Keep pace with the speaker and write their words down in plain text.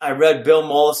I read Bill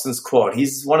Mollison's quote.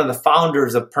 He's one of the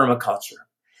founders of permaculture.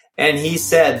 And he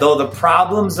said, though the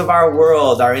problems of our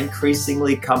world are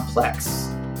increasingly complex,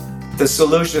 the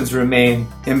solutions remain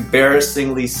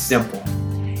embarrassingly simple.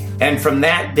 And from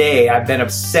that day, I've been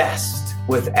obsessed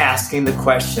with asking the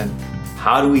question,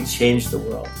 how do we change the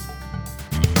world?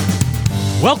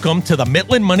 Welcome to the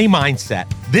Midland Money Mindset.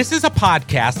 This is a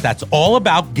podcast that's all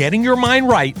about getting your mind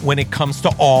right when it comes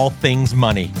to all things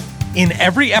money. In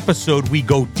every episode, we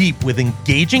go deep with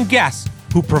engaging guests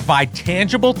who provide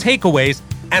tangible takeaways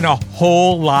and a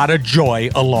whole lot of joy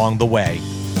along the way.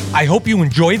 I hope you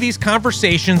enjoy these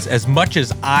conversations as much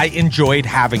as I enjoyed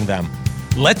having them.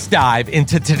 Let's dive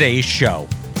into today's show.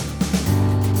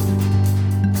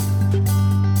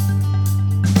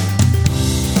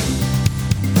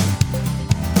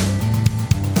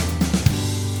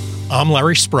 I'm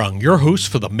Larry Sprung, your host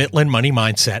for the Midland Money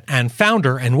Mindset and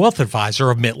founder and wealth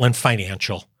advisor of Midland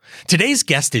Financial. Today's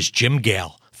guest is Jim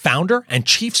Gale, founder and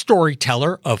chief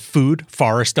storyteller of Food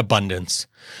Forest Abundance.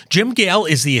 Jim Gale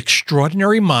is the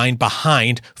extraordinary mind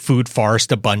behind Food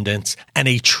Forest Abundance and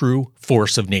a true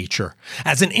force of nature.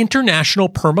 As an international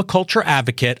permaculture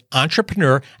advocate,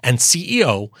 entrepreneur, and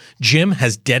CEO, Jim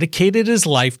has dedicated his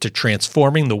life to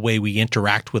transforming the way we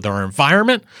interact with our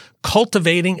environment,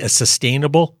 cultivating a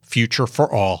sustainable future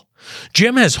for all.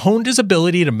 Jim has honed his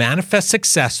ability to manifest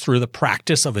success through the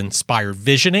practice of inspired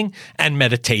visioning and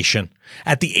meditation.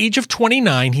 At the age of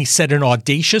 29, he set an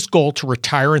audacious goal to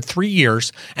retire in 3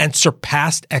 years and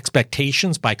surpassed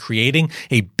expectations by creating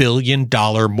a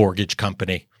billion-dollar mortgage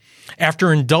company.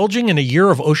 After indulging in a year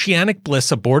of oceanic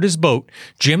bliss aboard his boat,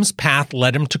 Jim's path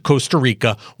led him to Costa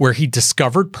Rica, where he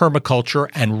discovered permaculture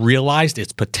and realized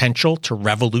its potential to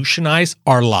revolutionize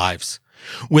our lives.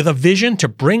 With a vision to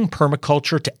bring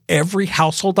permaculture to every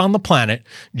household on the planet,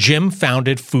 Jim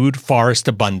founded Food Forest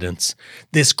Abundance.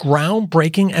 This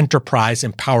groundbreaking enterprise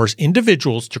empowers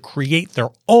individuals to create their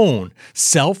own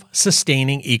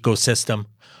self-sustaining ecosystem,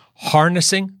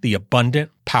 harnessing the abundant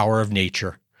power of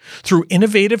nature. Through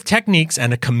innovative techniques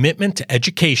and a commitment to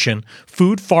education,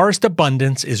 Food Forest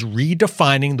Abundance is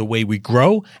redefining the way we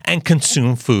grow and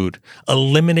consume food,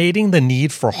 eliminating the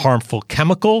need for harmful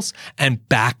chemicals and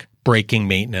back-breaking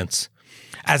maintenance.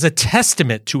 As a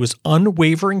testament to his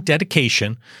unwavering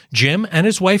dedication, Jim and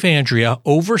his wife Andrea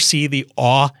oversee the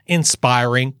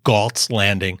awe-inspiring Galt's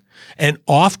Landing, an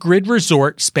off-grid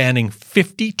resort spanning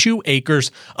 52 acres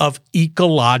of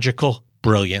ecological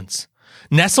brilliance.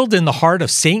 Nestled in the heart of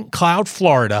St. Cloud,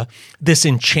 Florida, this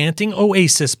enchanting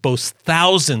oasis boasts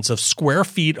thousands of square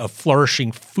feet of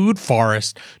flourishing food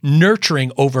forest,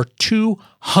 nurturing over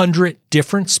 200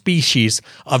 different species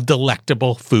of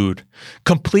delectable food.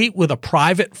 Complete with a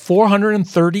private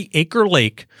 430-acre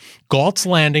lake, Galt's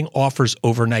Landing offers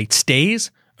overnight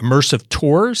stays, immersive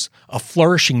tours, a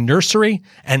flourishing nursery,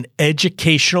 and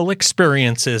educational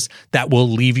experiences that will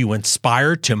leave you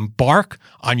inspired to embark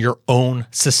on your own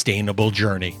sustainable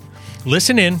journey.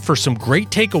 Listen in for some great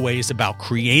takeaways about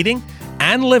creating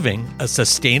and living a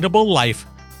sustainable life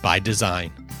by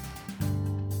design.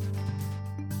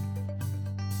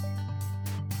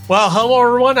 Well, hello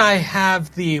everyone. I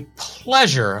have the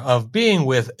pleasure of being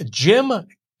with Jim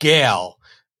Gale,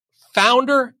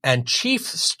 founder and chief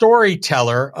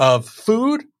storyteller of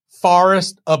Food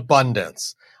Forest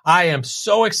Abundance. I am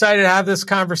so excited to have this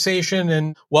conversation,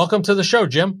 and welcome to the show,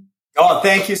 Jim. Oh,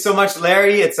 thank you so much,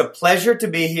 Larry. It's a pleasure to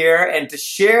be here and to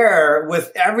share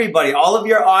with everybody, all of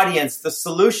your audience, the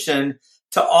solution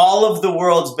to all of the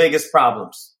world's biggest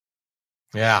problems.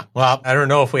 Yeah, well, I don't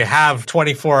know if we have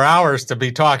 24 hours to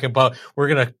be talking about. We're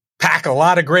going to pack a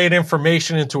lot of great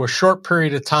information into a short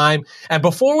period of time. And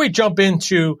before we jump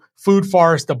into Food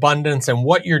Forest Abundance and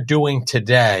what you're doing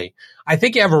today, I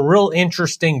think you have a real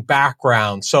interesting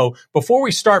background. So before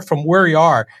we start from where you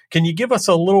are, can you give us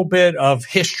a little bit of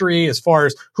history as far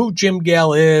as who Jim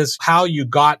Gale is, how you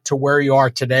got to where you are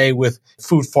today with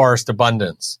Food Forest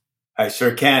Abundance? I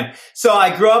sure can. So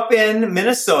I grew up in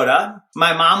Minnesota.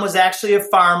 My mom was actually a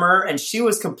farmer, and she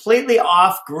was completely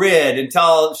off grid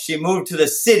until she moved to the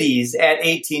cities at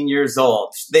 18 years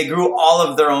old. They grew all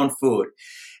of their own food.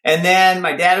 And then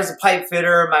my dad was a pipe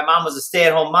fitter. My mom was a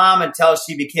stay-at-home mom until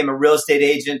she became a real estate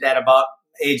agent at about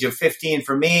age of 15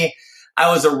 for me.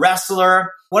 I was a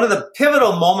wrestler. One of the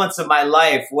pivotal moments of my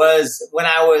life was when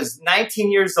I was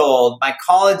 19 years old. My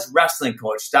college wrestling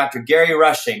coach, Dr. Gary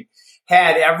Rushing,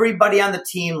 had everybody on the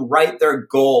team write their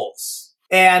goals.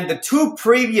 And the 2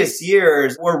 previous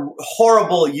years were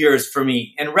horrible years for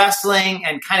me in wrestling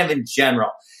and kind of in general.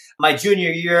 My junior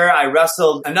year, I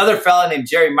wrestled another fella named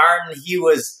Jerry Martin. He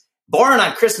was born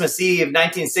on Christmas Eve,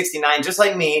 1969, just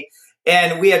like me.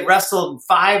 And we had wrestled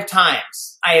 5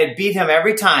 times. I had beat him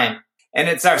every time. And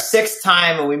it's our 6th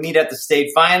time, and we meet at the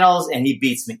state finals, and he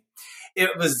beats me.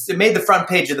 It made the front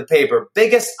page of the paper.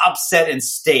 Biggest upset in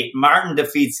state. Martin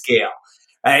defeats Gale.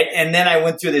 Right. And then I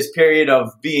went through this period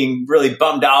of being really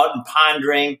bummed out and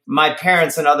pondering. My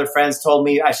parents and other friends told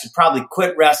me I should probably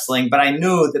quit wrestling, but I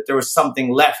knew that there was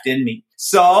something left in me.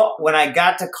 So when I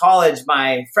got to college,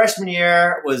 my freshman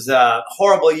year was a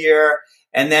horrible year.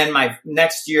 And then my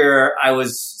next year, I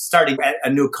was starting at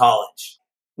a new college.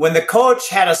 When the coach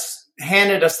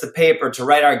handed us the paper to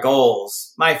write our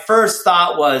goals, my first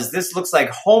thought was, this looks like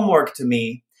homework to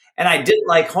me. And I didn't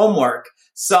like homework.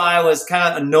 So I was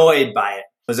kind of annoyed by it.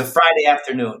 It was a Friday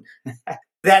afternoon.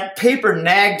 That paper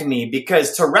nagged me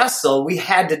because to wrestle, we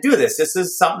had to do this. This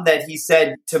is something that he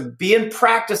said, to be in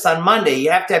practice on Monday, you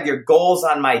have to have your goals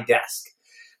on my desk.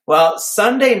 Well,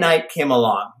 Sunday night came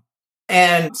along.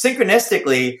 And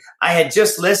synchronistically, I had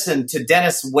just listened to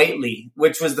Dennis Waitley,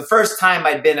 which was the first time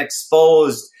I'd been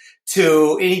exposed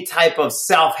to any type of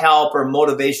self-help or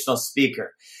motivational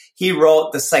speaker. He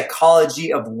wrote The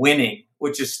Psychology of Winning,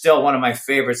 which is still one of my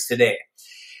favorites today.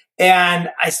 And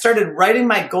I started writing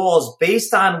my goals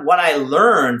based on what I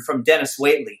learned from Dennis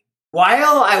Waitley.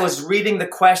 While I was reading the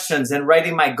questions and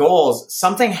writing my goals,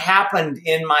 something happened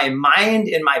in my mind,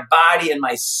 in my body, in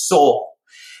my soul.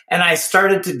 And I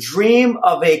started to dream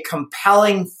of a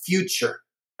compelling future.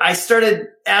 I started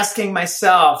asking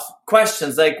myself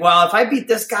questions like, well, if I beat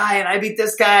this guy and I beat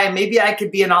this guy, maybe I could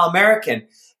be an All-American.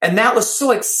 And that was so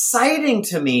exciting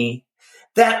to me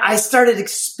that I started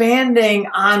expanding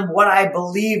on what I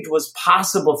believed was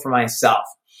possible for myself.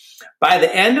 By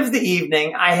the end of the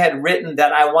evening, I had written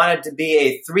that I wanted to be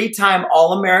a 3-time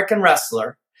All-American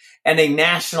wrestler and a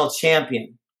national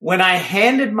champion. When I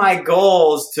handed my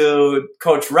goals to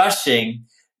Coach Rushing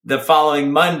the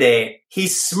following Monday, he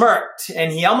smirked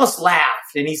and he almost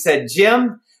laughed. And he said,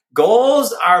 Jim,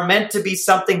 goals are meant to be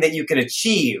something that you can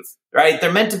achieve. Right?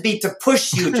 They're meant to be to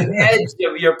push you to the edge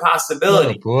of your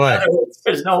possibility. Oh, boy. In other words,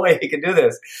 there's no way you can do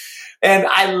this. And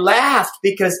I laughed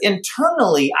because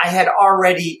internally I had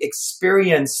already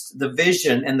experienced the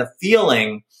vision and the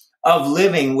feeling of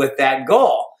living with that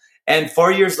goal. And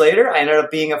 4 years later, I ended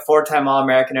up being a 4-time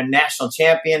All-American and national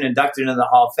champion, inducted into the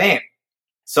Hall of Fame.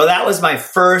 So that was my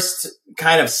first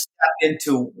kind of step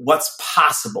into what's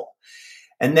possible.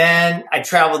 And then I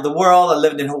traveled the world. I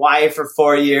lived in Hawaii for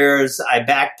 4 years. I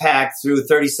backpacked through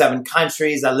 37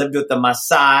 countries. I lived with the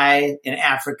Maasai in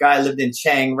Africa. I lived in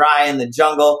Chiang Rai in the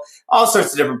jungle, all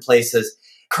sorts of different places.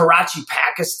 Karachi,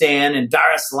 Pakistan, and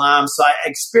Dar es Salaam. So I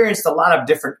experienced a lot of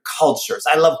different cultures.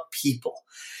 I love people.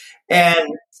 And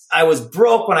I was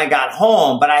broke when I got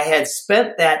home, but I had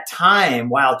spent that time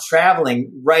while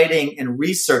traveling, writing and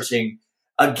researching,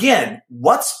 again,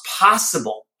 what's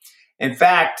possible. In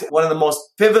fact, one of the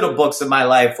most pivotal books of my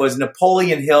life was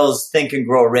Napoleon Hill's Think and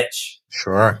Grow Rich.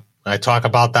 Sure. I talk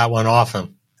about that one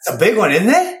often. It's a big one, isn't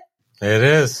it? It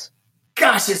is.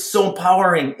 Gosh, it's so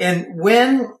empowering. And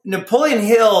when Napoleon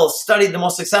Hill studied the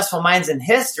most successful minds in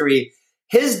history,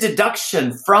 his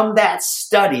deduction from that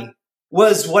study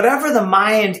was whatever the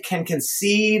mind can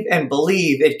conceive and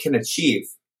believe, it can achieve.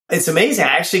 It's amazing.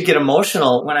 I actually get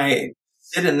emotional when I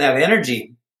sit in that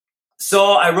energy.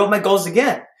 So I wrote my goals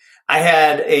again. I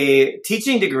had a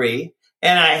teaching degree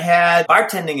and I had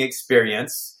bartending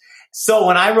experience. So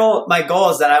when I wrote my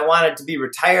goals that I wanted to be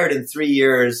retired in 3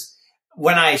 years,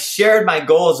 when I shared my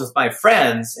goals with my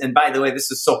friends, and by the way,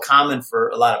 this is so common for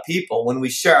a lot of people, when we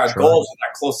share our goals with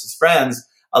our closest friends,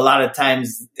 a lot of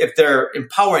times if they're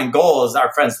empowering goals,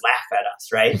 our friends laugh at us,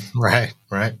 right?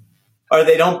 Right. Or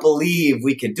they don't believe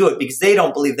we can do it because they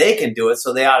don't believe they can do it.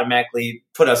 So they automatically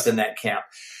put us in that camp.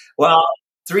 Well,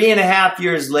 3.5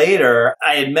 years later,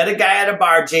 I had met a guy at a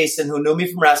bar, Jason, who knew me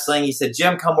from wrestling. He said,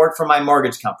 Jim, come work for my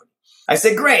mortgage company. I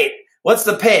said, great. What's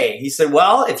the pay? He said,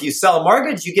 well, if you sell a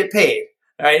mortgage, you get paid.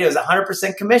 All right. It was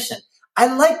 100% commission.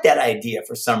 I liked that idea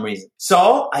for some reason.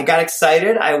 So I got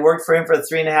excited. I worked for him for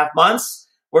 3.5 months,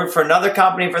 worked for another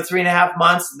company for 3.5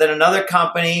 months, then another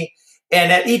company.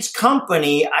 And at each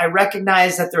company, I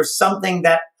recognized that there's something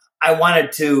that I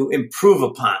wanted to improve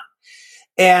upon.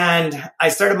 And I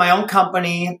started my own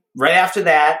company right after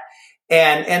that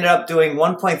and ended up doing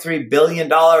 $1.3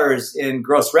 billion in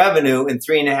gross revenue in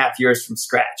 3.5 years from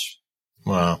scratch.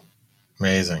 Wow.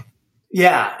 Amazing.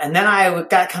 Yeah. And then I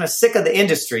got kind of sick of the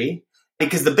industry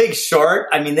because The Big Short,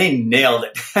 I mean, they nailed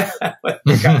it.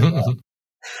 The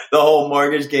whole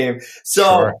mortgage game.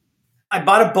 So I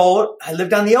bought a boat. I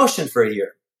lived on the ocean for a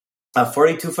year. A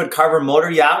 42-foot Carver motor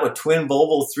yacht with twin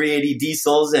Volvo 380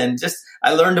 diesels. And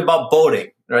I learned about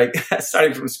boating, right?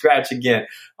 Starting from scratch again.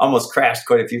 Almost crashed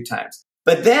quite a few times.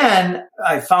 But then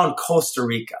I found Costa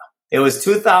Rica. It was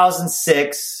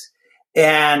 2006,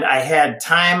 and I had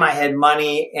time, I had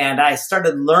money, and I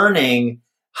started learning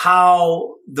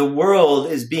how the world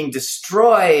is being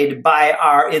destroyed by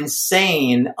our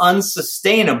insane,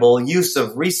 unsustainable use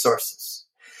of resources.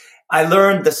 I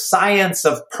learned the science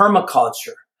of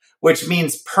permaculture, which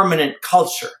means permanent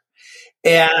culture.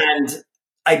 And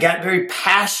I got very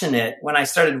passionate when I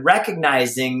started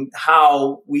recognizing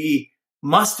how we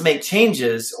must make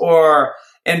changes.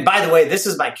 And by the way, this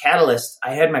is my catalyst.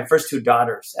 I had my first 2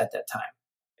 daughters at that time.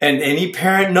 And any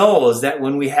parent knows that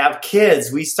when we have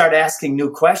kids, we start asking new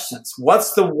questions.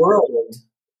 What's the world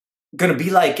going to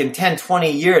be like in 10, 20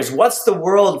 years? What's the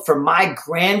world for my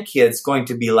grandkids going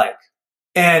to be like?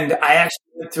 And I actually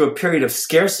went through a period of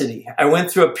scarcity. I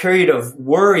went through a period of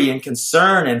worry and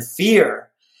concern and fear.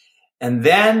 And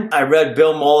then I read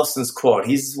Bill Mollison's quote.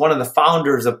 He's one of the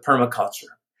founders of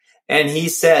permaculture. And he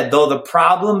said, though the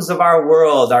problems of our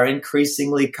world are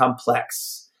increasingly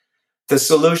complex, the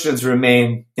solutions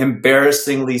remain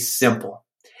embarrassingly simple.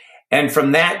 And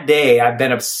from that day, I've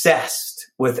been obsessed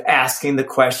with asking the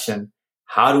question,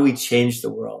 how do we change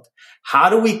the world? How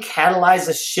do we catalyze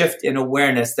a shift in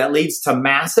awareness that leads to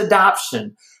mass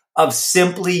adoption of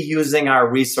simply using our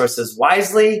resources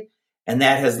wisely? And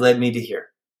that has led me to here.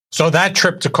 So that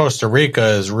trip to Costa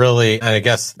Rica is really, and I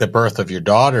guess the birth of your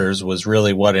daughters was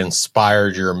really what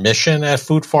inspired your mission at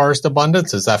Food Forest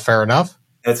Abundance. Is that fair enough?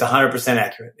 That's 100%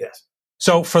 accurate, yes.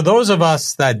 So for those of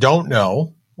us that don't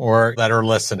know or that are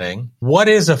listening, what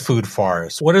is a food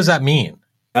forest? What does that mean?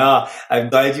 Oh, I'm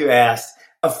glad you asked.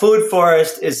 A food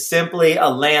forest is simply a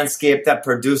landscape that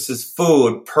produces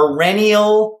food,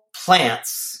 perennial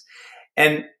plants.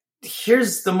 And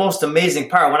here's the most amazing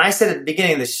part. When I said at the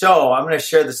beginning of the show, I'm going to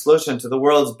share the solution to the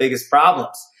world's biggest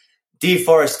problems.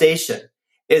 Deforestation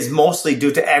is mostly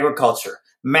due to agriculture.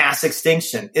 Mass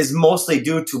extinction is mostly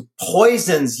due to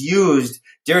poisons used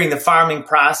during the farming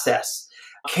process.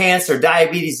 Cancer,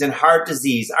 diabetes, and heart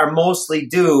disease are mostly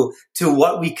due to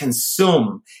what we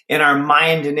consume in our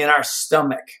mind and in our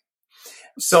stomach.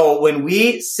 So when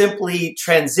we simply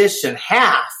transition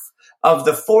half of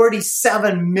the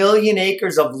 47 million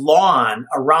acres of lawn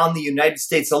around the United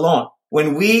States alone,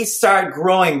 when we start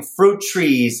growing fruit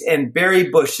trees and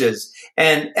berry bushes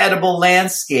and edible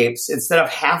landscapes instead of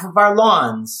half of our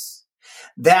lawns,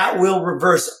 that will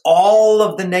reverse all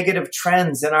of the negative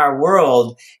trends in our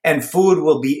world, and food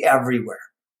will be everywhere.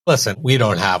 Listen, we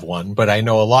don't have one, but I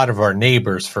know a lot of our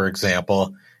neighbors, for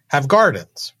example, have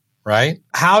gardens, right?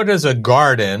 How does a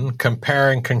garden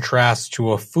compare and contrast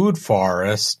to a food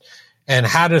forest? And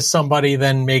how does somebody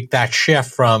then make that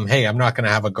shift from, hey, I'm not going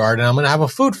to have a garden, I'm going to have a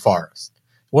food forest?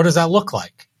 What does that look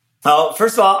like? Well,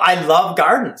 first of all, I love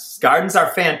gardens. Gardens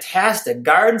are fantastic.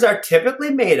 Gardens are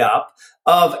typically made up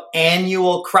of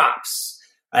annual crops,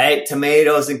 right?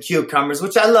 Tomatoes and cucumbers,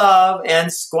 which I love,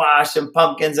 and squash and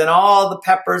pumpkins and all the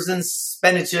peppers and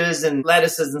spinaches and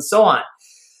lettuces and so on.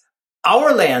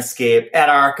 Our landscape at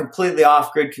our completely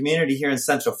off-grid community here in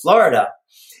Central Florida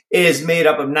is made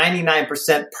up of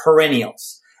 99%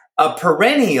 perennials. A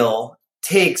perennial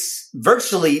takes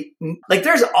virtually, like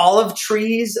there's olive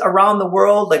trees around the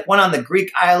world, like one on the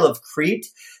Greek Isle of Crete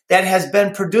that has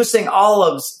been producing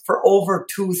olives for over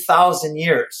 2,000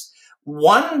 years.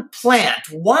 One plant,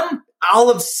 one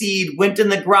olive seed went in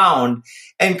the ground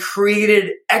and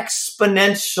created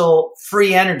exponential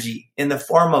free energy in the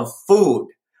form of food,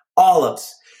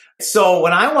 olives. So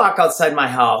when I walk outside my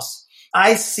house,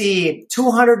 I see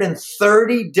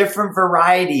 230 different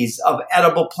varieties of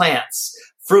edible plants,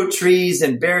 fruit trees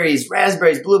and berries,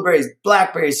 raspberries, blueberries,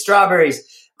 blackberries, strawberries,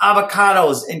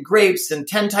 avocados and grapes and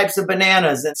 10 types of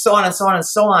bananas and so on and so on and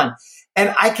so on.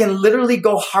 And I can literally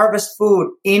go harvest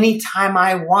food anytime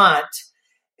I want.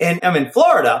 And I'm in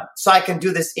Florida, so I can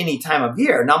do this any time of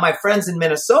year. Now, my friends in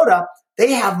Minnesota,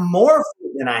 they have more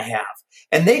food than I have.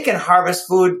 And they can harvest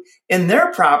food in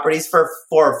their properties for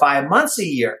 4 or 5 months a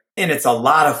year. And it's a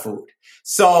lot of food.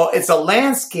 So it's a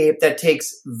landscape that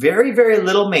takes very, very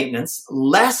little maintenance,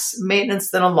 less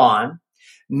maintenance than a lawn.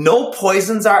 No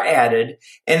poisons are added,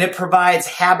 and it provides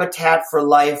habitat for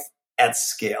life at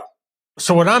scale.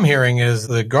 So what I'm hearing is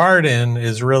the garden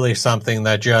is really something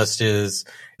that just is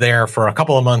there for a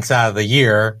couple of months out of the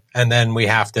year, and then we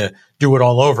have to do it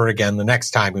all over again the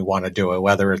next time we want to do it,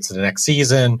 whether it's the next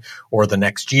season or the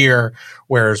next year.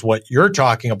 Whereas what you're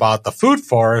talking about, the food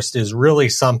forest, is really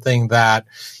something that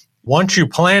once you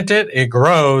plant it, it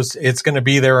grows. It's going to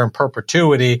be there in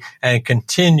perpetuity and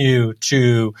continue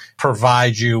to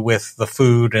provide you with the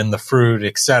food and the fruit,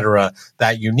 et cetera,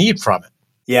 that you need from it.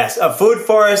 Yes, a food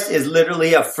forest is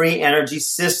literally a free energy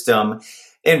system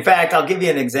In fact, I'll give you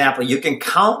an example. You can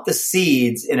count the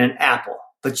seeds in an apple,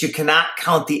 but you cannot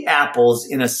count the apples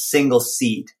in a single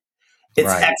seed. It's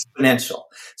Right. exponential.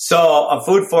 So a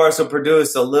food forest will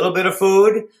produce a little bit of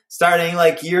food starting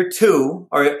like year 2,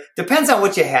 or it depends on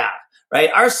what you have,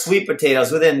 right? Our sweet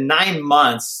potatoes within 9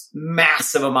 months,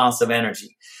 massive amounts of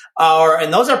energy.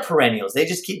 And those are perennials. They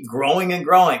just keep growing and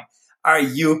growing. Our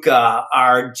yucca,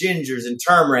 our gingers and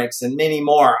turmerics and many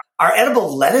more. Our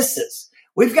edible lettuces.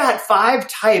 We've got 5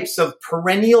 types of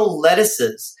perennial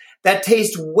lettuces that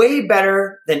taste way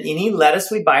better than any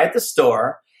lettuce we buy at the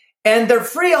store. And they're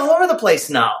free all over the place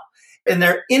now. And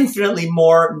they're infinitely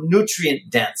more nutrient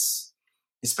dense,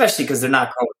 especially because they're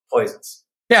not grown with poisons.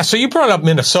 Yeah, so you brought up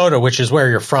Minnesota, which is where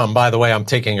you're from. By the way, I'm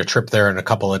taking a trip there in a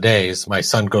couple of days. My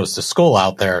son goes to school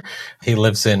out there. He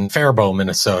lives in Faribault,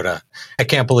 Minnesota. I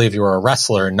can't believe you were a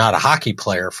wrestler and not a hockey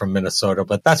player from Minnesota,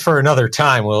 but that's for another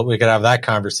time. We could have that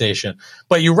conversation.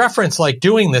 But you referenced like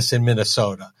doing this in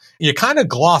Minnesota. You kind of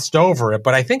glossed over it,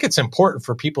 but I think it's important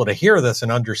for people to hear this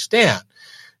and understand.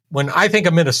 When I think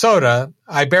of Minnesota,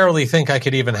 I barely think I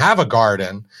could even have a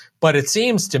garden. But it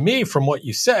seems to me from what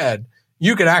you said,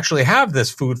 you could actually have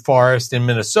this food forest in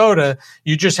Minnesota.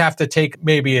 You just have to take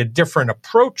maybe a different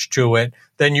approach to it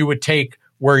than you would take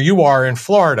where you are in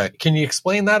Florida. Can you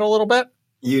explain that a little bit?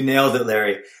 You nailed it,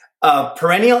 Larry. A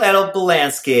perennial edible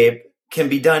landscape can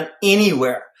be done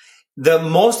anywhere. The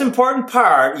most important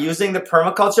part using the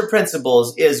permaculture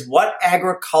principles is what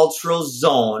agricultural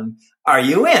zone are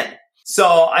you in?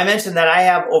 So I mentioned that I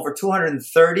have over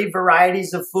 230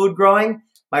 varieties of food growing.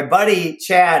 My buddy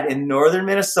Chad in northern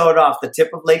Minnesota off the tip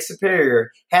of Lake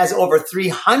Superior has over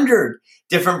 300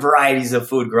 different varieties of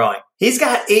food growing. He's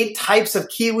got 8 types of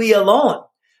kiwi alone,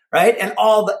 right? And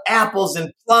all the apples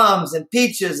and plums and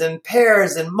peaches and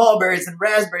pears and mulberries and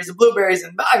raspberries and blueberries.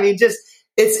 And I mean,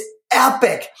 it's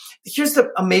epic. Here's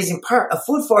the amazing part. A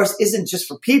food forest isn't just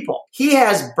for people. He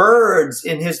has birds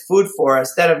in his food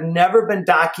forest that have never been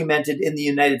documented in the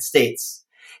United States.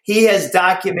 He has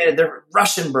documented the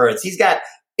Russian birds. He's got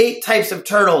 8 types of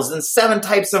turtles and 7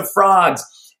 types of frogs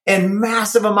and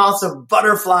massive amounts of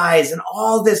butterflies and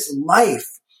all this life.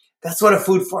 That's what a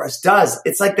food forest does.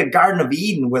 It's like the Garden of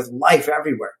Eden with life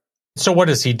everywhere. So what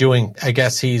is he doing? I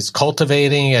guess he's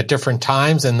cultivating at different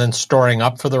times and then storing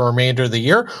up for the remainder of the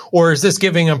year? Or is this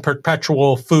giving him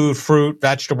perpetual food, fruit,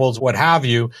 vegetables, what have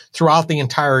you, throughout the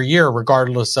entire year,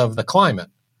 regardless of the climate?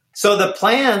 So the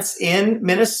plants in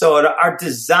Minnesota are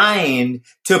designed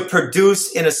to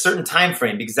produce in a certain time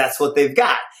frame because that's what they've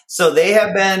got. So they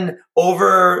have been,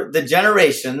 over the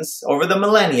generations, over the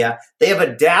millennia, they have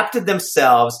adapted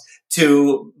themselves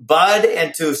to bud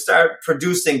and to start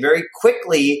producing very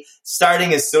quickly,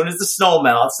 starting as soon as the snow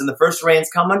melts and the first rains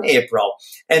come in April,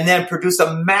 and then produce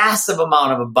a massive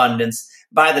amount of abundance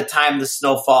by the time the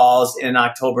snow falls in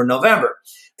October, November.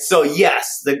 So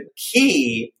yes, the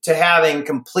key to having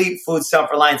complete food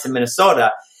self-reliance in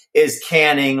Minnesota is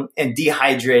canning and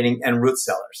dehydrating and root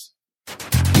cellars.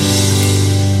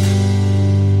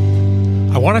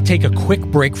 I want to take a quick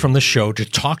break from the show to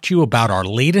talk to you about our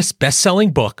latest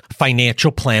best-selling book, Financial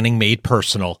Planning Made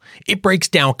Personal. It breaks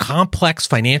down complex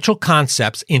financial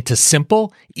concepts into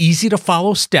simple,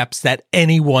 easy-to-follow steps that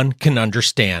anyone can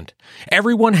understand.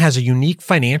 Everyone has a unique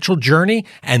financial journey,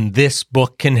 and this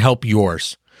book can help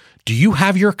yours. Do you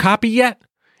have your copy yet?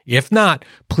 If not,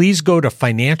 please go to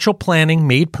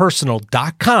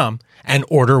financialplanningmadepersonal.com and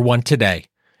order one today.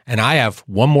 And I have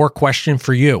one more question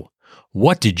for you.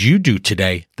 What did you do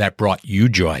today that brought you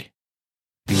joy?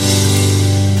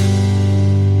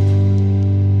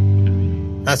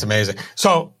 That's amazing.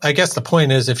 So I guess the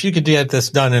point is, if you could get this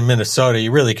done in Minnesota,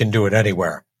 you really can do it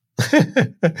anywhere.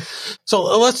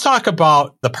 So let's talk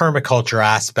about the permaculture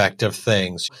aspect of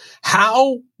things.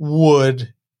 How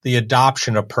would the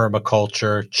adoption of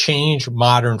permaculture change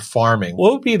modern farming?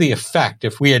 What would be the effect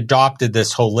if we adopted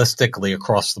this holistically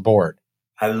across the board?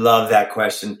 I love that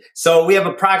question. So we have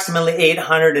approximately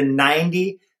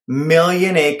 890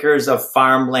 million acres of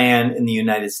farmland in the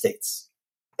United States.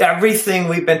 Everything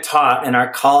we've been taught in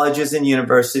our colleges and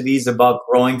universities about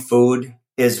growing food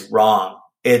is wrong.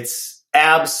 It's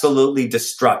absolutely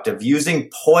destructive. Using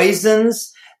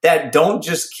poisons that don't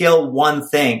just kill one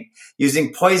thing,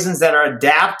 using poisons that are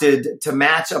adapted to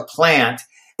match a plant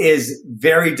is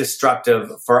very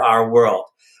destructive for our world.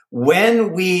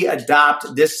 When we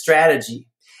adopt this strategy,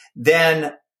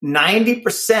 then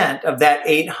 90% of that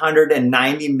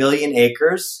 890 million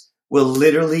acres will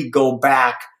literally go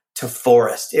back to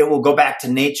forest. It will go back to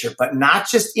nature, but not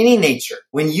just any nature.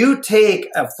 When you take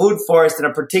a food forest in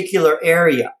a particular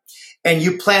area and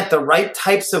you plant the right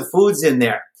types of foods in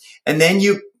there, and then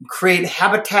you create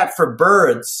habitat for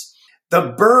birds,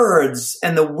 the birds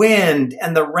and the wind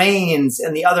and the rains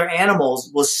and the other animals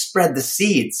will spread the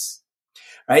seeds,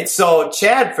 right? So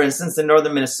Chad, for instance, in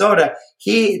northern Minnesota,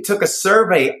 he took a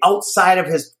survey outside of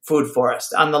his food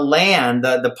forest on the land,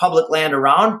 the public land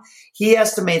around. He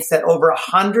estimates that over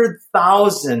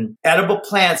 100,000 edible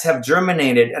plants have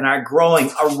germinated and are growing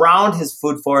around his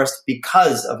food forest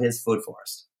because of his food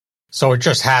forest. So it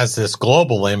just has this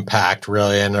global impact,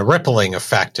 really, and a rippling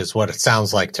effect is what it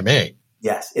sounds like to me.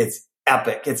 Yes, it's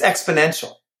epic. It's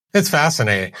exponential. It's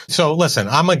fascinating. So listen,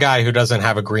 I'm a guy who doesn't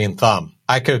have a green thumb.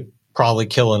 I could probably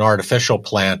kill an artificial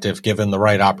plant if given the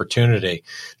right opportunity.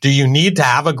 Do you need to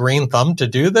have a green thumb to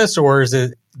do this, or is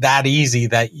it that easy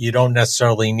that you don't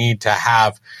necessarily need to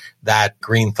have that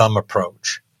green thumb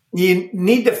approach? You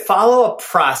need to follow a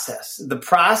process. The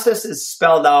process is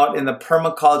spelled out in the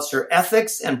permaculture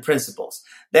ethics and principles.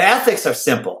 The ethics are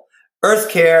simple: earth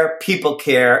care, people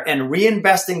care, and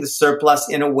reinvesting the surplus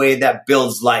in a way that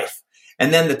builds life.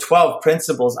 And then the 12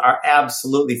 principles are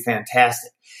absolutely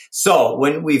fantastic. So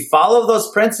when we follow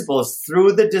those principles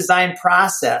through the design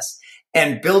process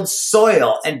and build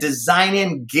soil and design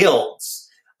in guilds,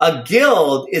 a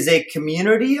guild is a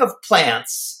community of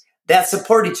plants that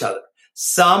support each other.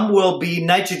 Some will be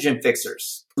nitrogen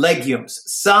fixers, legumes.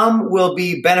 Some will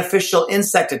be beneficial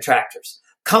insect attractors.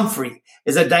 Comfrey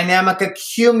is a dynamic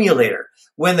accumulator.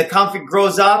 When the comfrey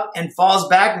grows up and falls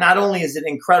back, not only is it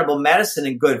incredible medicine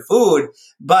and good food,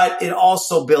 but it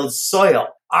also builds soil.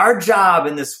 Our job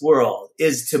in this world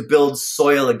is to build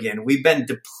soil again. We've been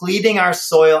depleting our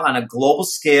soil on a global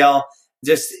scale,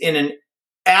 just in an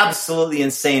absolutely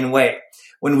insane way.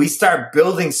 When we start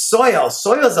building soil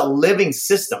is a living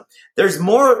system. There's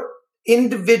more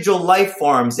individual life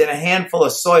forms in a handful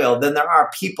of soil than there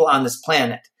are people on this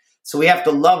planet. So we have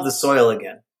to love the soil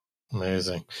again.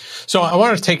 Amazing. So I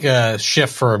want to take a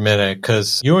shift for a minute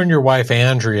because you and your wife,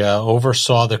 Andrea,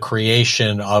 oversaw the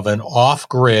creation of an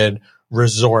off-grid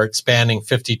resort spanning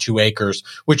 52 acres,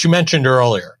 which you mentioned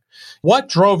earlier. What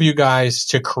drove you guys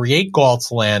to create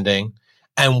Galt's Landing,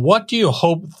 and what do you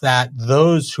hope that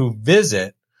those who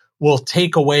visit will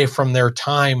take away from their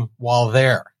time while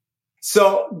there?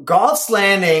 So Galt's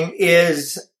Landing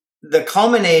is the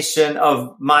culmination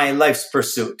of my life's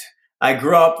pursuit. I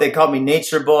grew up, they called me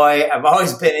Nature Boy. I've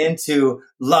always been into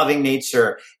loving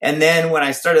nature. And then when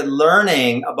I started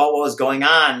learning about what was going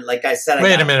on, like I said,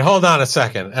 Wait a minute, hold on a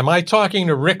second. Am I talking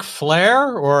to Ric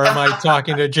Flair or am I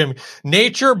talking to Jim?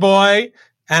 Nature Boy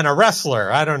and a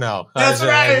wrestler. I don't know. That's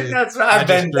right. That's right. I've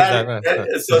been that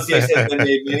association has been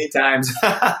made many times.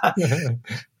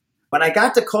 When I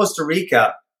got to Costa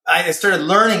Rica, I started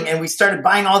learning and we started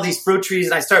buying all these fruit trees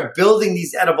and I started building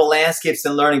these edible landscapes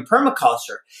and learning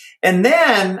permaculture. And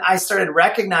then I started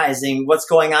recognizing what's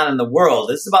going on in the world.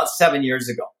 This is about 7 years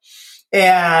ago.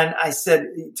 And I said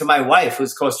to my wife,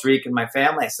 who's Costa Rican, my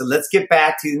family, I said, let's get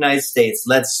back to the United States.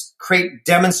 Let's create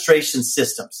demonstration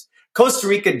systems. Costa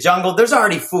Rica jungle, there's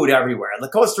already food everywhere. The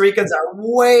Costa Ricans are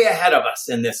way ahead of us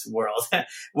in this world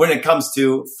when it comes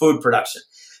to food production.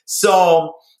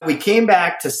 So we came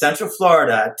back to Central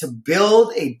Florida to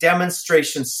build a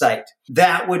demonstration site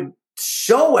that would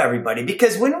show everybody.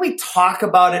 Because when we talk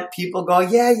about it, people go,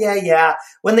 yeah.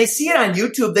 When they see it on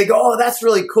YouTube, they go, oh, that's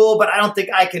really cool, but I don't think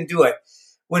I can do it.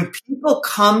 When people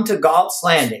come to Galt's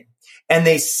Landing and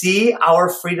they see our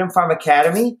Freedom Farm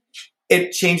Academy,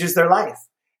 it changes their life.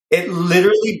 It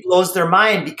literally blows their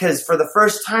mind because for the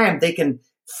first time, they can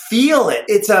feel it.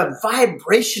 It's a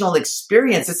vibrational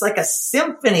experience. It's like a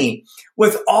symphony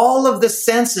with all of the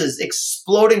senses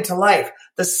exploding to life.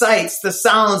 The sights, the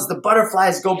sounds, the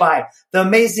butterflies go by, the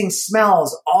amazing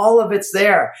smells, all of it's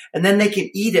there. And then they can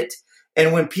eat it.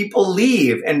 And when people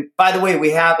leave, and by the way,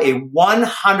 we have a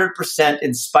 100%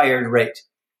 inspired rate.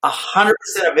 100%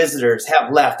 of visitors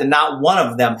have left and not one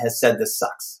of them has said this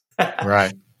sucks.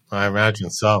 Right. I imagine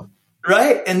so.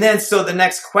 Right. And then so the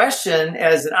next question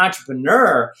as an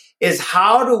entrepreneur is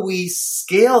how do we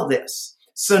scale this?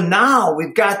 So now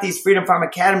we've got these Freedom Farm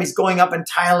Academies going up in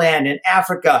Thailand and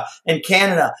Africa and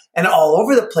Canada and all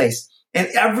over the place. And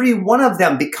every one of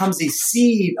them becomes a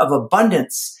seed of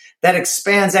abundance that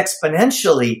expands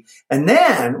exponentially. And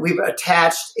then we've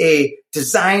attached a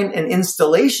design and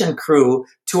installation crew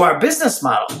to our business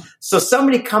model. So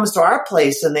somebody comes to our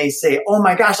place and they say, oh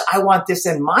my gosh, I want this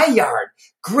in my yard.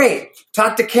 Great.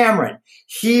 Talk to Cameron.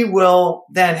 He will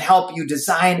then help you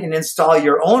design and install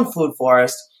your own food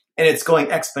forest, and it's going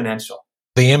exponential.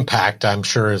 The impact, I'm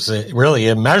sure, is really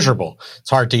immeasurable. It's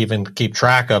hard to even keep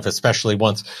track of, especially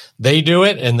once they do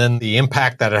it. And then the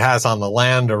impact that it has on the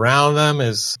land around them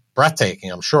is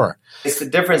breathtaking, I'm sure. It's the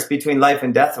difference between life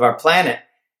and death of our planet.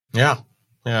 Yeah.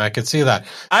 Yeah, I could see that.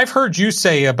 I've heard you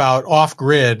say about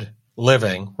off-grid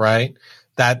living, right?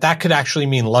 That could actually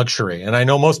mean luxury. And I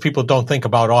know most people don't think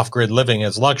about off-grid living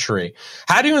as luxury.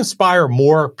 How do you inspire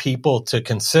more people to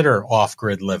consider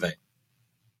off-grid living?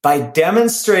 By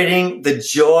demonstrating the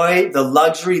joy, the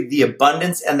luxury, the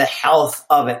abundance, and the health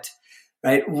of it,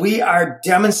 right? We are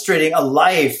demonstrating a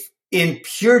life in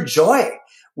pure joy.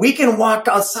 We can walk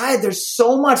outside. There's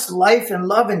so much life and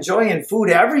love and joy and food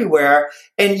everywhere.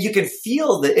 And you can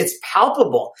feel that it's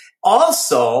palpable.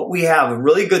 Also, we have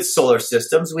really good solar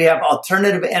systems. We have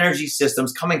alternative energy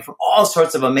systems coming from all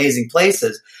sorts of amazing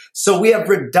places. So we have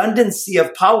redundancy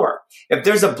of power. If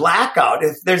there's a blackout,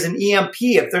 if there's an EMP,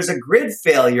 if there's a grid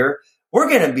failure, we're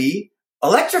going to be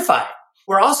electrified.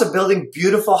 We're also building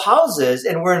beautiful houses,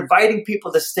 and we're inviting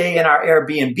people to stay in our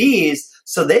Airbnbs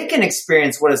so they can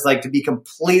experience what it's like to be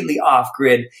completely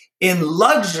off-grid in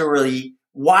luxury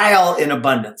while in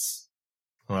abundance.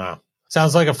 Wow.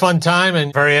 Sounds like a fun time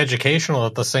and very educational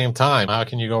at the same time. How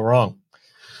can you go wrong?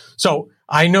 So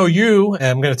I know you, and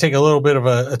I'm going to take a little bit of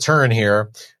a turn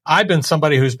here. I've been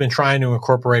somebody who's been trying to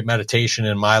incorporate meditation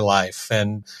in my life,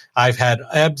 and I've had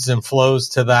ebbs and flows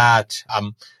to that.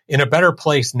 I'm in a better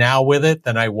place now with it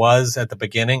than I was at the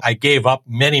beginning. I gave up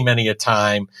many a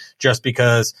time just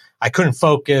because I couldn't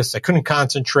focus, I couldn't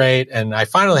concentrate, and I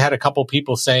finally had a couple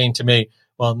people saying to me,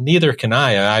 well, neither can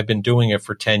I. I've been doing it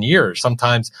for 10 years.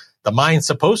 Sometimes the mind's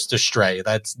supposed to stray.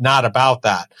 That's not about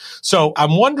that. So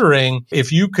I'm wondering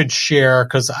if you could share,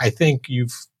 because I think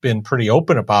you've been pretty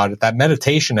open about it, that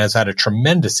meditation has had a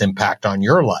tremendous impact on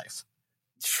your life.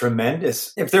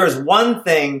 Tremendous. If there was one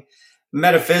thing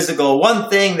metaphysical, one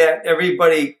thing that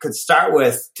everybody could start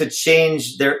with to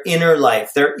change their inner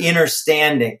life, their inner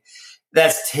standing,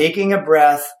 that's taking a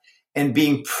breath and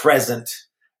being present,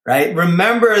 right?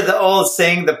 Remember the old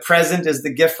saying, the present is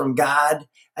the gift from God.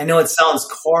 I know it sounds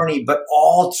corny, but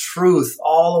all truth,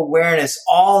 all awareness,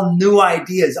 all new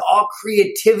ideas, all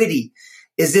creativity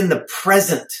is in the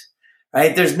present,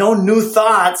 right? There's no new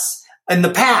thoughts in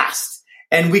the past,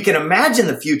 and we can imagine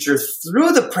the future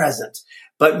through the present.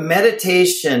 But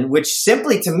meditation, which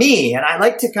simply to me, and I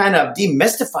like to kind of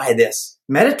demystify this,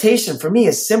 meditation for me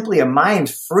is simply a mind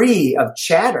free of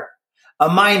chatter, a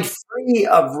mind free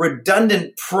of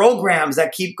redundant programs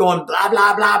that keep going blah,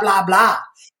 blah, blah, blah, blah,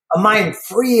 a mind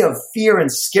free of fear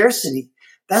and scarcity.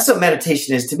 That's what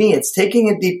meditation is to me. It's taking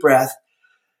a deep breath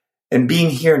and being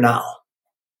here now.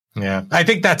 Yeah, I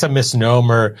think that's a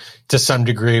misnomer to some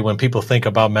degree. When people think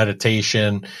about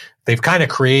meditation, they've kind of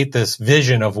create this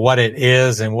vision of what it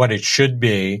is and what it should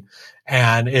be,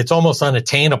 and it's almost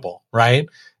unattainable, right?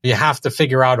 You have to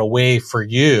figure out a way for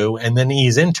you and then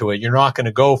ease into it. You're not going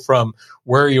to go from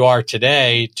where you are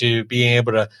today to being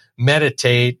able to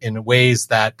meditate in ways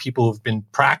that people who've been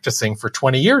practicing for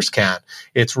 20 years can.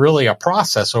 It's really a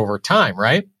process over time,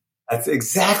 right? That's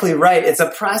exactly right. It's a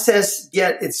process,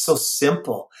 yet it's so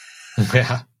simple.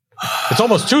 Yeah. It's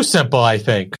almost too simple, I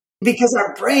think. Because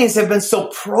our brains have been so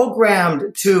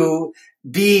programmed to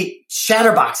be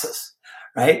chatterboxes,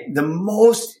 right? The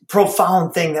most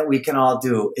profound thing that we can all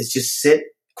do is just sit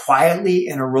quietly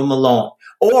in a room alone,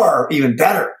 or even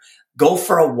better, go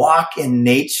for a walk in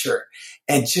nature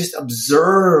and just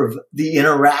observe the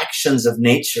interactions of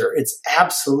nature. It's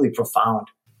absolutely profound.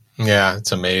 Yeah,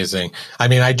 it's amazing. I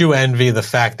mean, I do envy the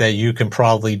fact that you can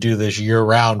probably do this year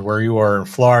round where you are in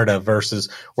Florida versus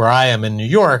where I am in New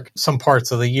York. Some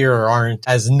parts of the year aren't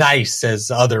as nice as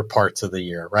other parts of the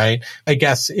year, right? I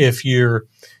guess if you're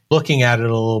looking at it a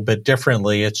little bit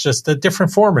differently, it's just a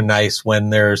different form of nice when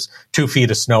there's 2 feet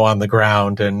of snow on the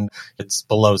ground and it's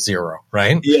below zero,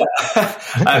 right? Yeah.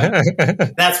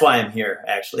 That's why I'm here,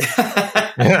 actually.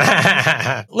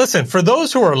 Listen, for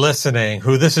those who are listening,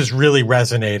 who this is really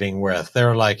resonating with,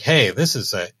 they're like, hey, this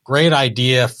is a great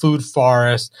idea, food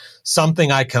forest,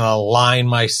 something I can align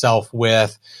myself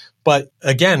with. But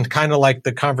again, kind of like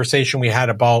the conversation we had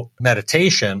about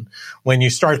meditation, when you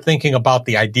start thinking about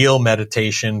the ideal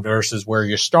meditation versus where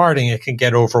you're starting, it can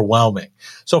get overwhelming.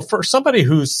 So for somebody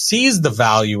who sees the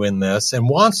value in this and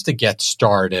wants to get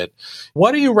started,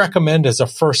 what do you recommend as a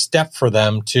first step for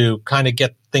them to kind of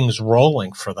get things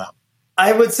rolling for them?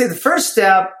 I would say the first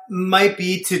step might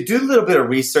be to do a little bit of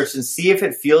research and see if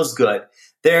it feels good.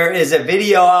 There is a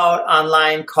video out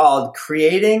online called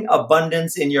Creating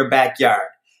Abundance in Your Backyard.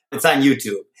 It's on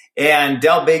YouTube. And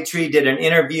Del Bigtree did an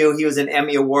interview. He was an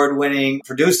Emmy award-winning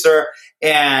producer,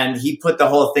 and he put the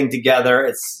whole thing together.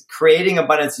 It's Creating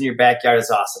Abundance in Your Backyard is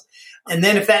awesome. And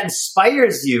then if that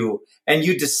inspires you and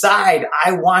you decide,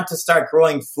 I want to start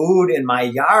growing food in my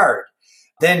yard,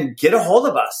 then get a hold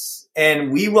of us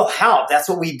and we will help. That's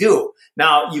what we do.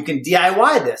 Now, you can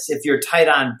DIY this. If you're tight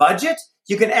on budget,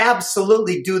 You can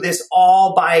absolutely do this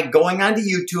all by going onto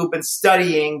YouTube and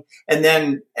studying and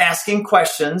then asking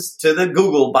questions to the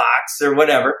Google box or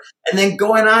whatever, and then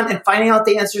going on and finding out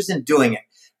the answers and doing it,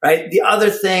 right? The other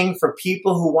thing for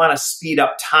people who want to speed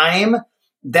up time,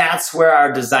 that's where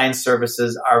our design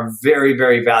services are very,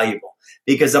 very valuable,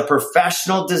 because a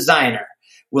professional designer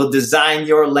will design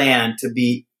your land to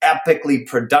be epically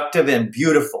productive and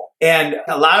beautiful. And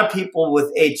a lot of people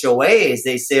with HOAs,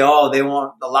 they say, oh, they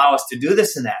won't allow us to do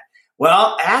this and that.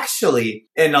 Well, actually,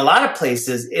 in a lot of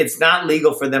places, it's not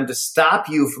legal for them to stop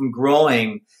you from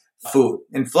growing food.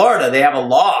 In Florida, they have a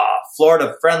law,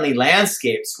 Florida Friendly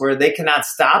Landscapes, where they cannot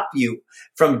stop you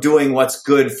from doing what's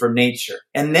good for nature.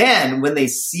 And then when they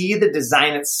see the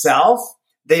design itself,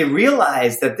 they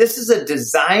realize that this is a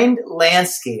designed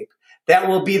landscape that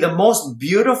will be the most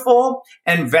beautiful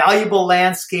and valuable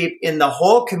landscape in the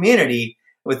whole community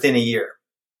within a year.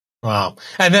 Wow.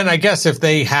 And then I guess if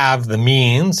they have the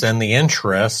means and the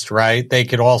interest, right, they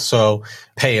could also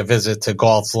pay a visit to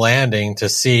Galt's Landing to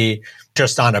see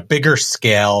just on a bigger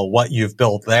scale what you've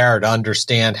built there, to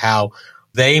understand how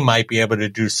they might be able to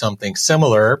do something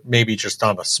similar, maybe just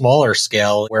on a smaller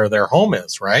scale where their home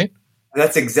is, right?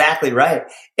 That's exactly right.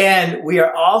 And we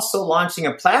are also launching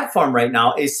a platform right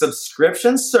now, a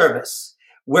subscription service,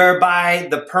 whereby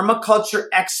the permaculture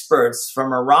experts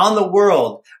from around the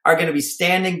world are going to be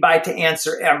standing by to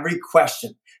answer every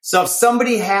question. So if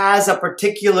somebody has a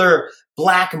particular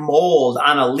black mold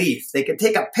on a leaf, they can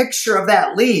take a picture of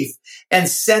that leaf and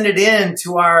send it in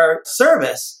to our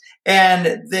service,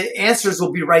 and the answers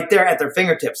will be right there at their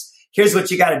fingertips. Here's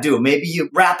what you got to do. Maybe you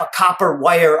wrap a copper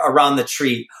wire around the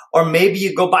tree, or maybe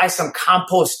you go buy some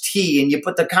compost tea and you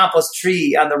put the compost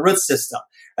tree on the root system,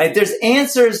 right? There's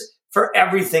answers for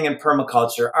everything in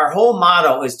permaculture. Our whole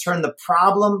motto is turn the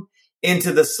problem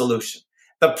into the solution.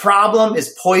 The problem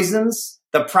is poisons.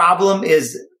 The problem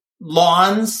is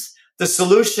lawns. The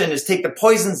solution is take the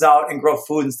poisons out and grow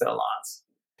food instead of lawns.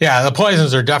 Yeah, the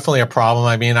poisons are definitely a problem.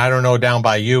 I mean, I don't know down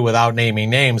by you, without naming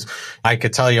names, I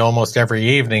could tell you almost every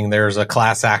evening there's a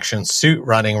class action suit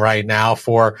running right now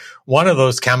for one of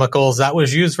those chemicals that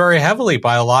was used very heavily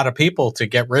by a lot of people to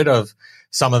get rid of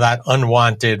some of that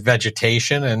unwanted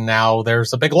vegetation. And now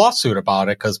there's a big lawsuit about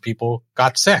it because people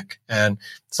got sick. And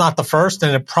it's not the first,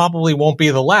 and it probably won't be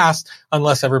the last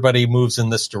unless everybody moves in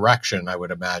this direction, I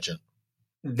would imagine.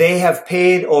 They have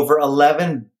paid over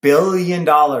 $11 billion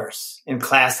in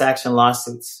class action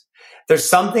lawsuits. There's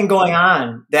something going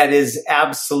on that is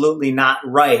absolutely not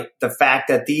right. The fact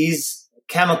that these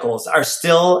chemicals are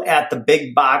still at the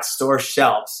big box store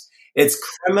shelves. It's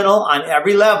criminal on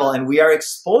every level, and we are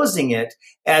exposing it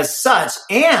as such.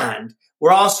 And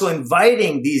we're also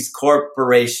inviting these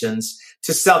corporations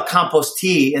to sell compost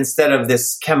tea instead of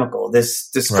this chemical, this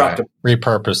destructive. Right.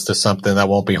 Repurposed to something that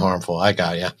won't be harmful. I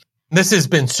got you. This has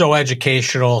been so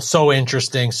educational, so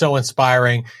interesting, so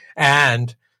inspiring.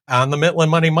 And on the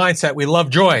Midland Money Mindset, we love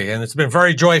joy, and it's been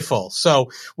very joyful.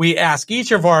 So we ask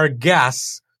each of our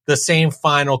guests the same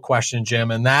final question,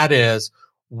 Jim, and that is,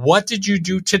 what did you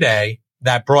do today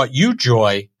that brought you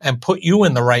joy and put you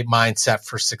in the right mindset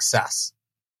for success?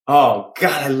 Oh,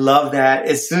 God, I love that.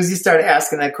 As soon as you started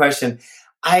asking that question,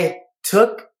 I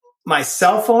took my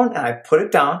cell phone and I put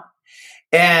it down.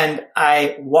 And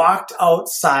I walked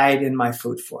outside in my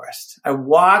food forest. I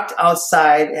walked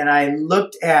outside and I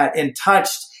looked at and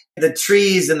touched the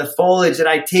trees and the foliage, and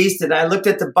I tasted, and I looked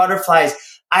at the butterflies.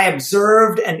 I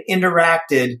observed and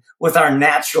interacted with our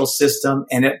natural system,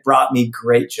 and it brought me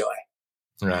great joy.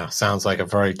 Yeah, sounds like a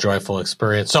very joyful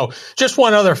experience. So just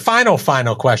one other final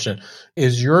question.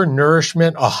 Is your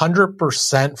nourishment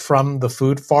 100% from the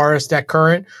food forest at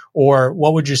current? Or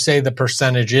what would you say the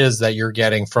percentage is that you're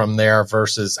getting from there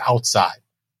versus outside?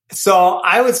 So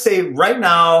I would say right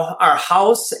now, our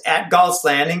house at Galt's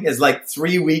Landing is like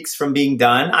 3 weeks from being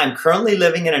done. I'm currently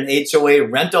living in an HOA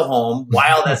rental home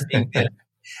while that's being built.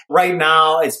 Right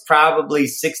now, it's probably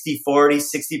 60-40,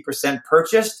 60%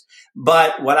 purchased.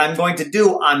 But what I'm going to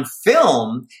do on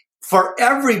film for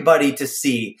everybody to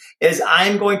see is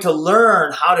I'm going to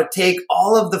learn how to take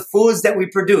all of the foods that we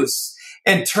produce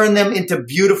and turn them into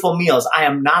beautiful meals. I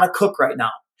am not a cook right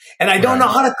now, and I don't know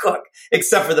how to cook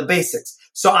except for the basics.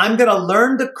 So I'm going to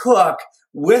learn to cook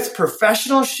with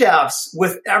professional chefs,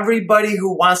 with everybody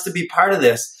who wants to be part of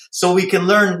this, so we can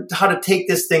learn how to take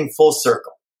this thing full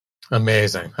circle.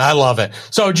 Amazing. I love it.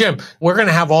 So, Jim, we're going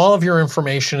to have all of your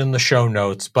information in the show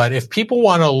notes, but if people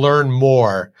want to learn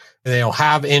more,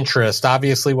 have interest,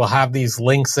 obviously we'll have these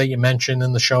links that you mentioned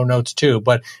in the show notes too,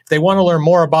 but if they want to learn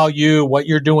more about you, what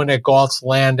you're doing at Galt's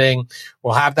Landing,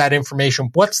 we'll have that information.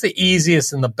 What's the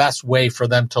easiest and the best way for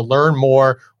them to learn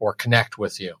more or connect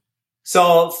with you?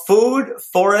 So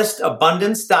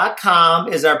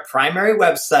foodforestabundance.com is our primary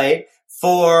website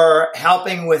for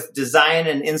helping with design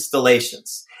and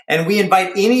installations. And we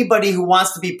invite anybody who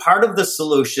wants to be part of the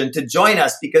solution to join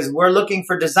us because we're looking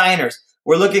for designers.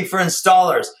 We're looking for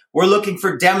installers. We're looking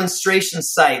for demonstration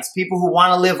sites, people who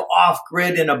want to live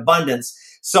off-grid in abundance.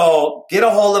 So get a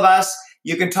hold of us.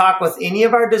 You can talk with any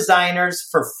of our designers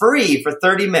for free for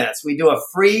 30 minutes. We do a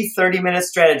free 30-minute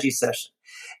strategy session.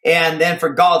 And then for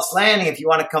Galt's Landing, if you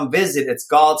want to come visit, it's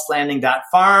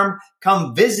galtslanding.farm.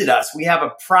 Come visit us. We have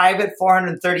a private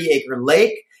 430-acre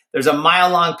lake. There's a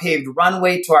mile-long paved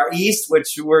runway to our east,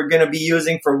 which we're going to be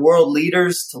using for world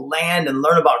leaders to land and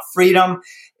learn about freedom.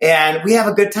 And we have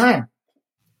a good time.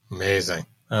 Amazing.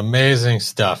 Amazing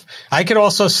stuff. I could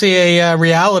also see a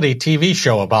reality TV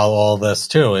show about all this,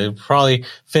 too. It would probably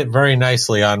fit very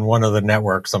nicely on one of the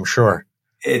networks, I'm sure.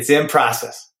 It's in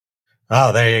process.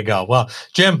 Oh, there you go. Well,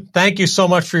 Jim, thank you so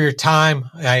much for your time.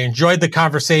 I enjoyed the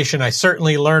conversation. I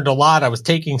certainly learned a lot. I was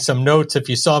taking some notes. If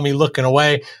you saw me looking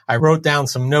away, I wrote down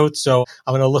some notes. So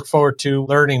I'm going to look forward to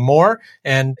learning more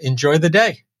and enjoy the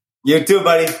day. You too,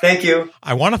 buddy. Thank you.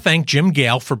 I want to thank Jim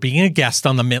Gale for being a guest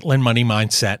on the Midland Money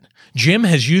Mindset. Jim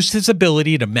has used his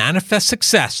ability to manifest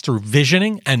success through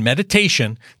visioning and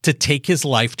meditation to take his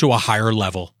life to a higher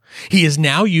level. He is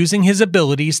now using his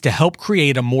abilities to help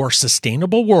create a more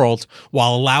sustainable world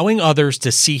while allowing others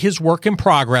to see his work in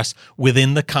progress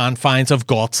within the confines of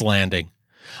Galt's Landing.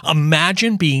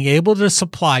 Imagine being able to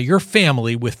supply your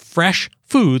family with fresh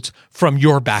foods from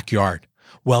your backyard.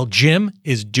 Well, Jim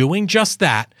is doing just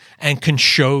that and can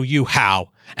show you how,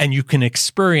 and you can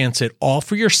experience it all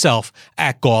for yourself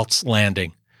at Galt's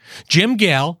Landing. Jim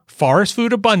Gale, Forest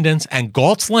Food Abundance, and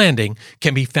Galt's Landing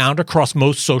can be found across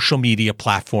most social media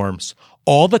platforms.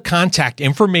 All the contact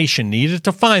information needed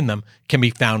to find them can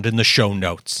be found in the show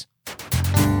notes.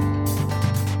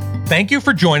 Thank you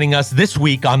for joining us this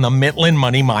week on the Midland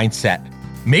Money Mindset.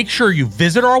 Make sure you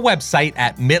visit our website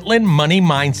at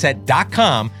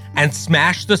midlandmoneymindset.com and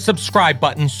smash the subscribe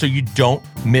button so you don't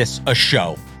miss a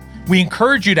show. We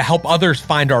encourage you to help others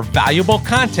find our valuable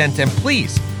content, and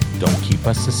please don't keep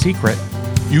us a secret.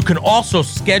 You can also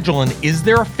schedule an Is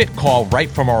There a Fit call right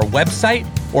from our website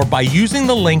or by using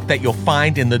the link that you'll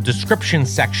find in the description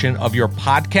section of your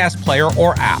podcast player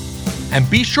or app. And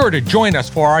be sure to join us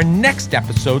for our next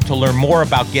episode to learn more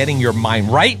about getting your mind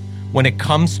right when it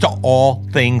comes to all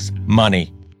things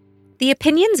money. The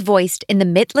opinions voiced in the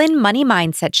Midland Money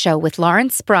Mindset Show with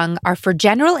Lawrence Sprung are for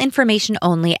general information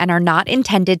only and are not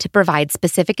intended to provide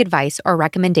specific advice or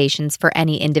recommendations for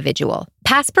any individual.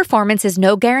 Past performance is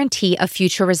no guarantee of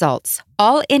future results.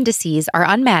 All indices are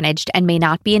unmanaged and may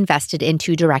not be invested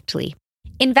into directly.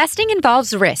 Investing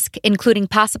involves risk, including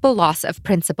possible loss of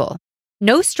principal.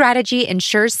 No strategy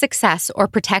ensures success or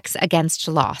protects against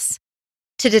loss.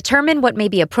 To determine what may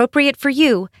be appropriate for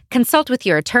you, consult with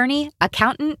your attorney,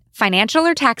 accountant, financial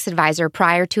or tax advisor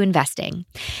prior to investing.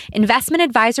 Investment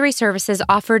advisory services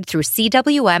offered through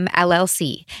CWM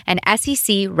LLC, an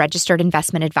SEC-registered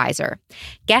investment advisor.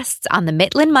 Guests on the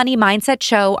Midland Money Mindset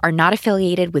Show are not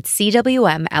affiliated with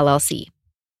CWM LLC.